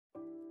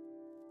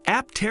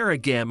Aptera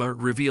Gamma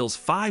reveals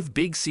 5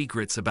 big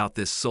secrets about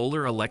this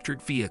solar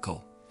electric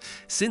vehicle.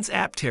 Since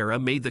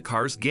Aptera made the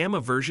car's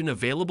Gamma version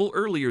available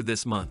earlier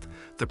this month,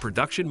 the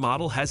production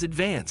model has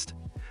advanced.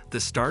 The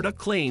startup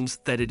claims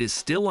that it is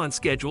still on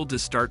schedule to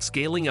start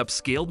scaling up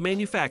scaled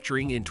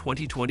manufacturing in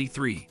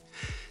 2023,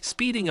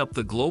 speeding up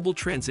the global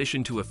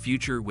transition to a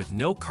future with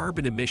no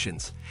carbon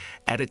emissions,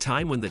 at a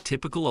time when the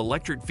typical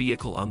electric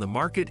vehicle on the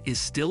market is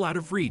still out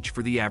of reach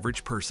for the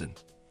average person.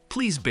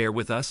 Please bear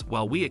with us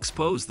while we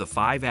expose the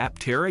 5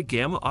 Aptera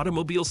Gamma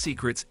automobile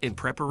secrets in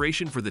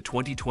preparation for the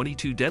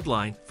 2022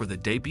 deadline for the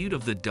debut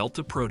of the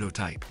Delta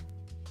prototype.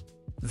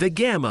 The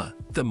Gamma,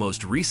 the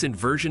most recent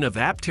version of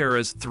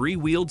Aptera's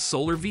 3-wheeled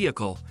solar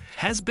vehicle,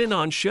 has been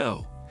on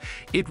show.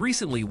 It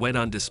recently went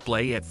on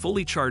display at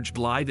Fully Charged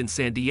Live in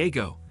San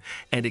Diego,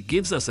 and it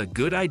gives us a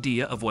good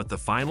idea of what the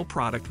final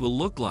product will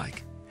look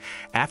like.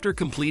 After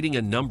completing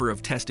a number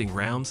of testing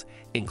rounds,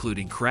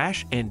 including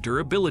crash and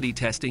durability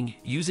testing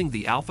using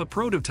the Alpha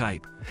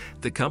prototype,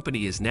 the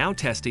company is now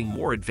testing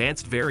more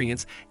advanced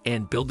variants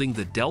and building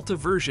the Delta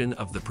version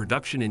of the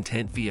production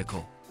intent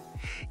vehicle.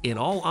 In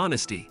all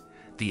honesty,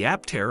 the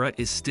Aptera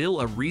is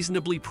still a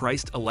reasonably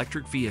priced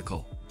electric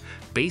vehicle.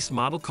 Base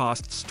model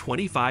costs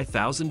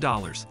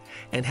 $25,000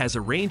 and has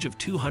a range of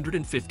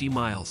 250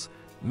 miles,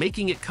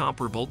 making it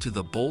comparable to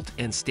the Bolt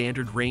and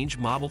Standard Range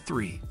Model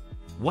 3.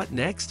 What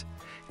next?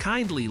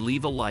 Kindly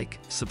leave a like,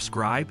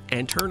 subscribe,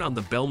 and turn on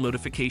the bell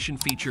notification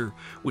feature,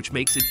 which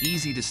makes it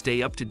easy to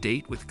stay up to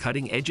date with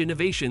cutting-edge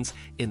innovations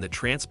in the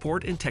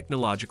transport and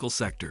technological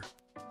sector.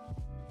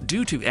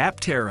 Due to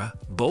Aptera,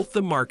 both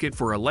the market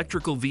for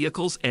electrical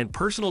vehicles and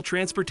personal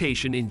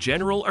transportation in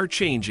general are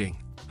changing.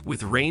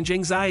 With range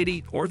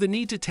anxiety or the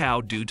need to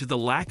tow due to the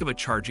lack of a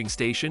charging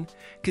station,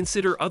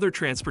 consider other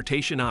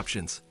transportation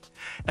options.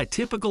 A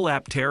typical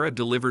Aptera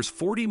delivers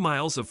 40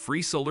 miles of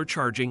free solar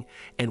charging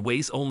and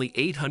weighs only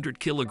 800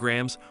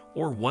 kilograms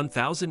or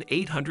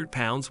 1,800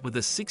 pounds with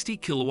a 60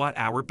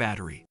 kilowatt-hour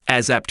battery.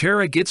 As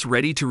Aptera gets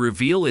ready to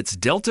reveal its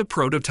Delta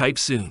prototype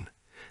soon,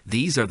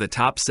 these are the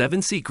top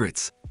 7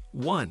 secrets.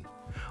 1.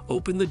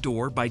 Open the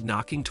door by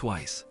knocking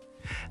twice.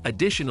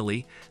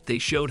 Additionally, they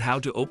showed how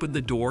to open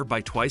the door by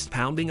twice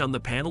pounding on the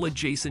panel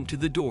adjacent to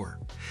the door.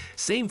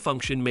 Same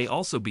function may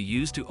also be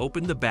used to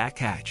open the back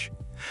hatch.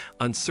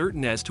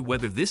 Uncertain as to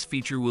whether this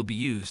feature will be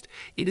used,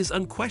 it is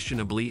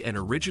unquestionably an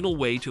original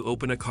way to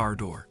open a car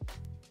door.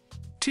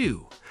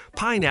 2.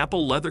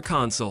 Pineapple leather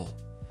console.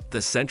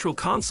 The central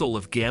console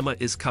of Gamma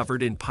is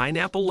covered in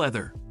pineapple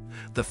leather.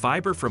 The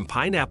fiber from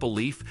pineapple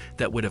leaf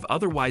that would have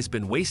otherwise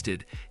been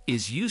wasted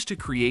is used to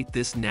create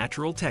this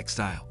natural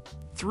textile.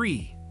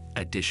 3.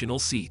 Additional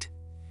seat.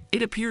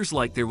 It appears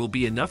like there will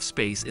be enough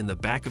space in the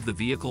back of the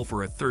vehicle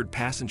for a third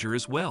passenger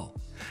as well,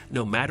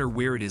 no matter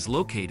where it is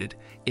located,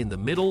 in the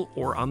middle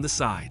or on the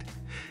side.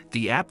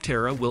 The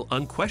Aptera will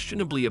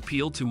unquestionably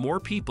appeal to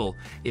more people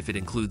if it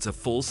includes a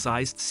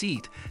full-sized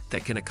seat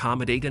that can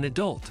accommodate an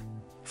adult.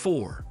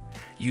 4.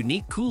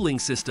 Unique cooling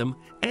system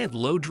and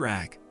low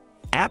drag.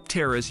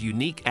 Aptera's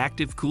unique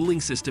active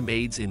cooling system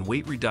aids in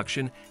weight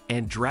reduction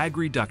and drag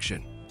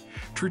reduction.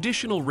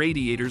 Traditional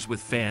radiators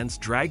with fans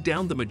drag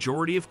down the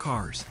majority of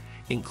cars,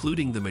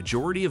 including the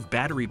majority of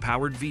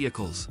battery-powered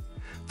vehicles.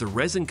 The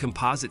resin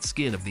composite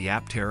skin of the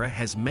Aptera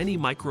has many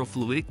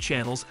microfluidic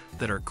channels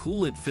that are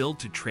coolant-filled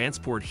to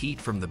transport heat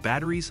from the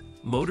batteries,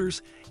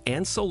 motors,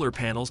 and solar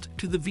panels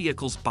to the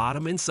vehicle's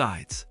bottom and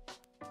sides.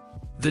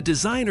 The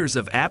designers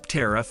of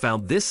Aptera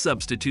found this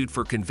substitute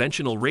for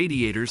conventional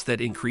radiators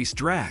that increase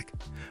drag.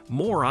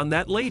 More on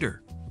that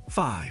later.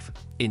 5.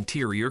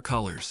 Interior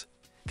colors.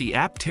 The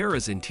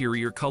Aptera's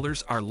interior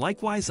colors are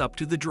likewise up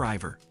to the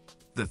driver.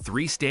 The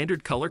 3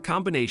 standard color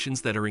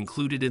combinations that are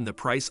included in the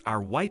price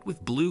are white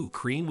with blue,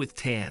 cream with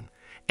tan,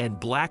 and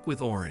black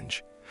with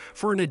orange.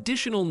 For an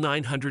additional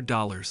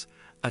 $900,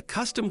 a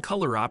custom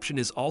color option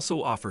is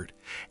also offered,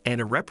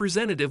 and a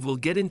representative will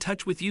get in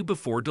touch with you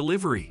before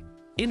delivery.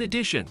 In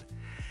addition,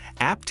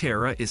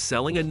 Aptera is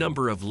selling a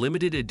number of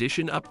limited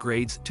edition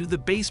upgrades to the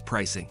base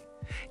pricing,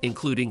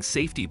 including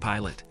Safety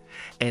Pilot,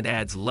 and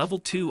adds Level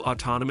 2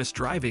 autonomous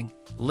driving,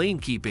 lane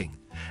keeping,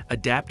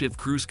 adaptive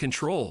cruise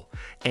control,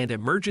 and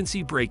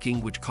emergency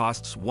braking, which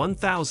costs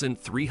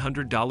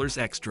 $1,300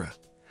 extra.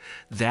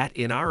 That,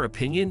 in our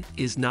opinion,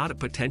 is not a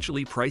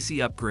potentially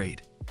pricey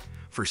upgrade.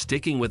 For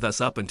sticking with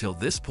us up until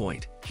this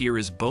point, here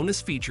is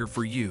bonus feature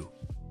for you.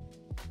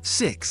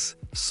 6.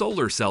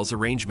 Solar cells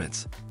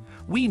arrangements.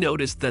 We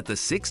noticed that the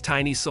 6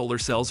 tiny solar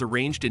cells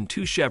arranged in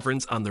 2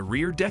 chevrons on the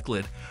rear deck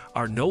lid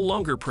are no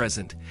longer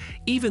present,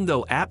 even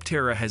though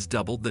Aptera has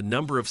doubled the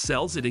number of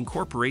cells it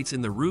incorporates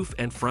in the roof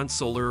and front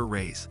solar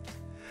arrays.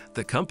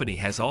 The company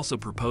has also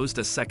proposed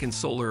a second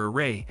solar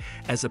array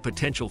as a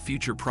potential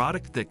future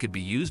product that could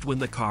be used when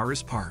the car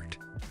is parked.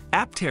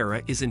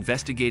 Aptera is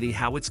investigating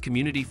how its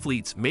community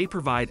fleets may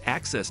provide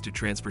access to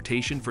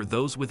transportation for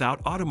those without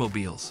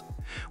automobiles.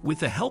 With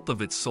the help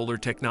of its solar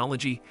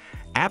technology,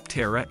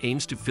 Aptera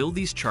aims to fill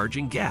these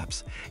charging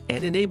gaps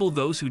and enable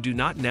those who do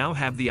not now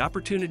have the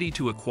opportunity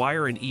to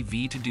acquire an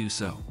EV to do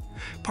so.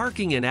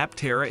 Parking an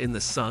Aptera in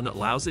the sun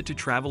allows it to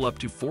travel up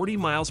to 40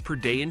 miles per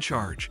day in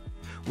charge,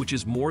 which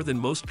is more than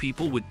most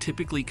people would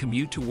typically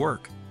commute to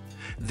work.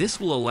 This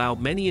will allow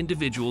many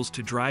individuals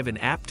to drive an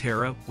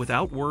Aptera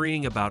without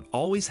worrying about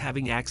always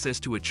having access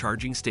to a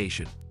charging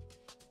station.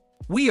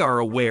 We are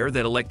aware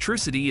that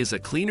electricity is a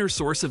cleaner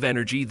source of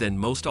energy than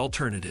most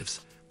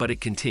alternatives, but it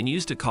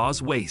continues to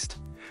cause waste.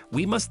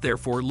 We must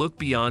therefore look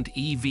beyond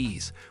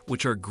EVs,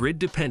 which are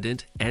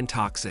grid-dependent and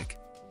toxic.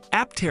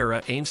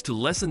 Aptera aims to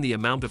lessen the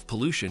amount of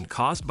pollution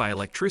caused by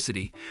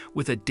electricity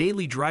with a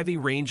daily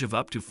driving range of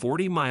up to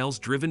 40 miles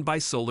driven by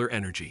solar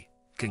energy.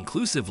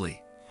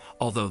 Conclusively,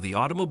 although the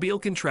automobile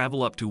can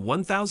travel up to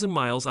 1,000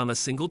 miles on a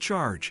single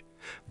charge,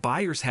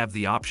 buyers have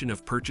the option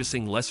of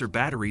purchasing lesser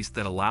batteries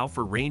that allow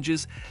for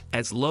ranges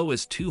as low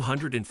as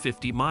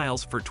 250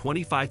 miles for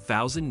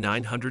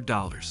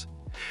 $25,900.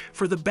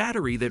 For the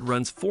battery that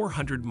runs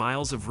 400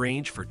 miles of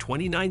range for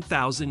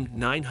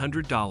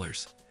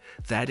 $29,900,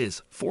 that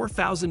is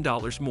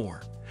 $4,000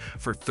 more.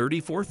 For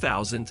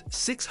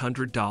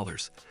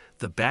 $34,600,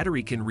 the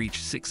battery can reach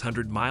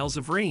 600 miles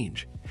of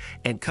range,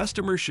 and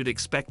customers should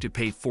expect to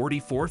pay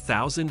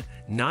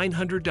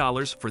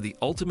 $44,900 for the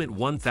ultimate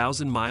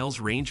 1,000 miles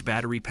range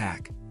battery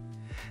pack.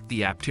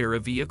 The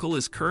Aptera vehicle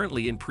is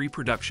currently in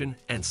pre-production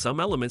and some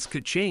elements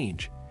could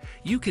change.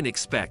 You can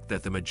expect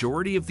that the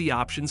majority of the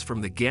options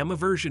from the Gamma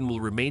version will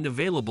remain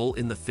available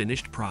in the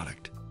finished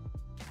product.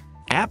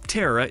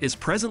 Aptera is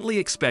presently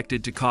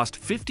expected to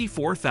cost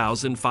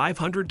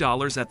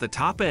 $54,500 at the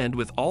top end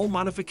with all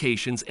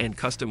modifications and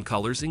custom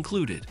colors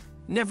included.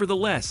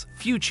 Nevertheless,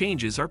 few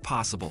changes are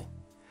possible.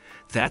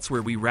 That's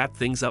where we wrap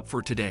things up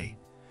for today.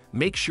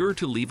 Make sure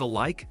to leave a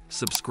like,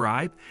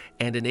 subscribe,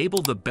 and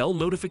enable the bell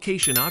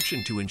notification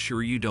option to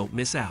ensure you don't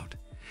miss out.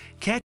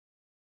 Catch